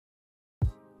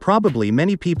Probably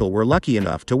many people were lucky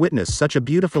enough to witness such a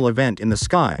beautiful event in the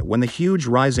sky when the huge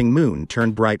rising moon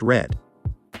turned bright red.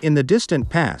 In the distant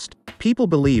past, people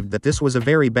believed that this was a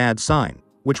very bad sign,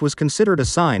 which was considered a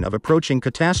sign of approaching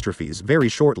catastrophes very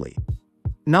shortly.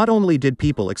 Not only did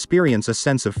people experience a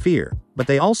sense of fear, but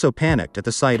they also panicked at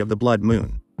the sight of the blood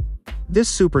moon. This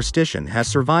superstition has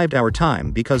survived our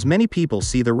time because many people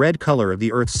see the red color of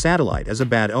the Earth's satellite as a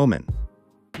bad omen.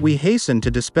 We hasten to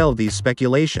dispel these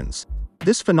speculations.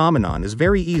 This phenomenon is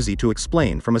very easy to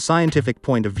explain from a scientific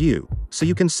point of view, so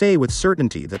you can say with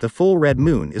certainty that the full red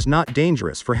moon is not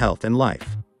dangerous for health and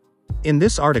life. In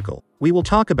this article, we will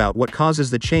talk about what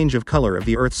causes the change of color of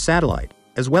the Earth's satellite,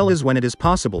 as well as when it is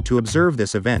possible to observe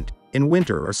this event, in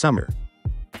winter or summer.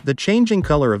 The changing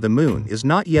color of the moon is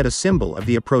not yet a symbol of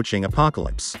the approaching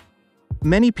apocalypse.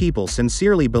 Many people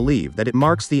sincerely believe that it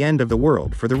marks the end of the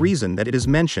world for the reason that it is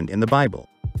mentioned in the Bible.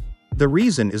 The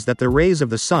reason is that the rays of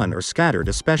the sun are scattered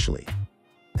especially.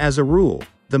 As a rule,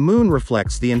 the moon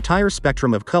reflects the entire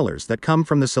spectrum of colors that come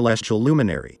from the celestial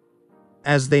luminary.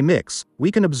 As they mix,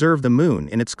 we can observe the moon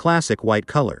in its classic white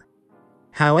color.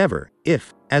 However,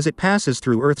 if, as it passes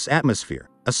through Earth's atmosphere,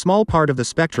 a small part of the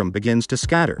spectrum begins to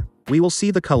scatter, we will see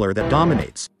the color that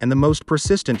dominates, and the most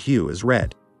persistent hue is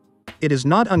red. It is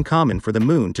not uncommon for the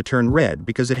moon to turn red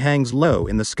because it hangs low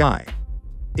in the sky.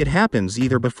 It happens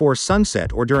either before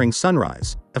sunset or during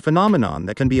sunrise, a phenomenon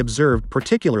that can be observed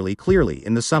particularly clearly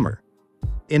in the summer.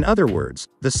 In other words,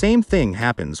 the same thing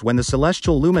happens when the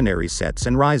celestial luminary sets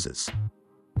and rises.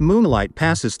 Moonlight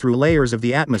passes through layers of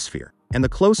the atmosphere, and the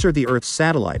closer the Earth's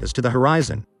satellite is to the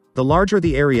horizon, the larger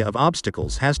the area of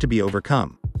obstacles has to be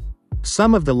overcome.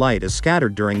 Some of the light is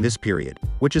scattered during this period,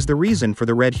 which is the reason for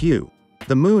the red hue.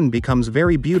 The moon becomes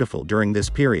very beautiful during this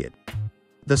period.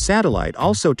 The satellite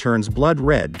also turns blood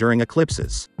red during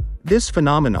eclipses. This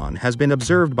phenomenon has been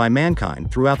observed by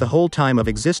mankind throughout the whole time of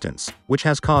existence, which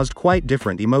has caused quite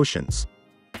different emotions.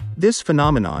 This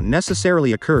phenomenon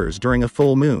necessarily occurs during a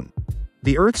full moon.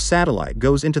 The Earth's satellite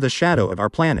goes into the shadow of our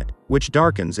planet, which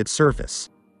darkens its surface.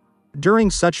 During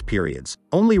such periods,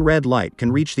 only red light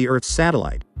can reach the Earth's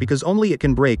satellite, because only it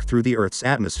can break through the Earth's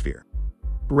atmosphere.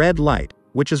 Red light,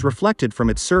 which is reflected from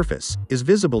its surface, is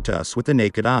visible to us with the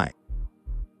naked eye.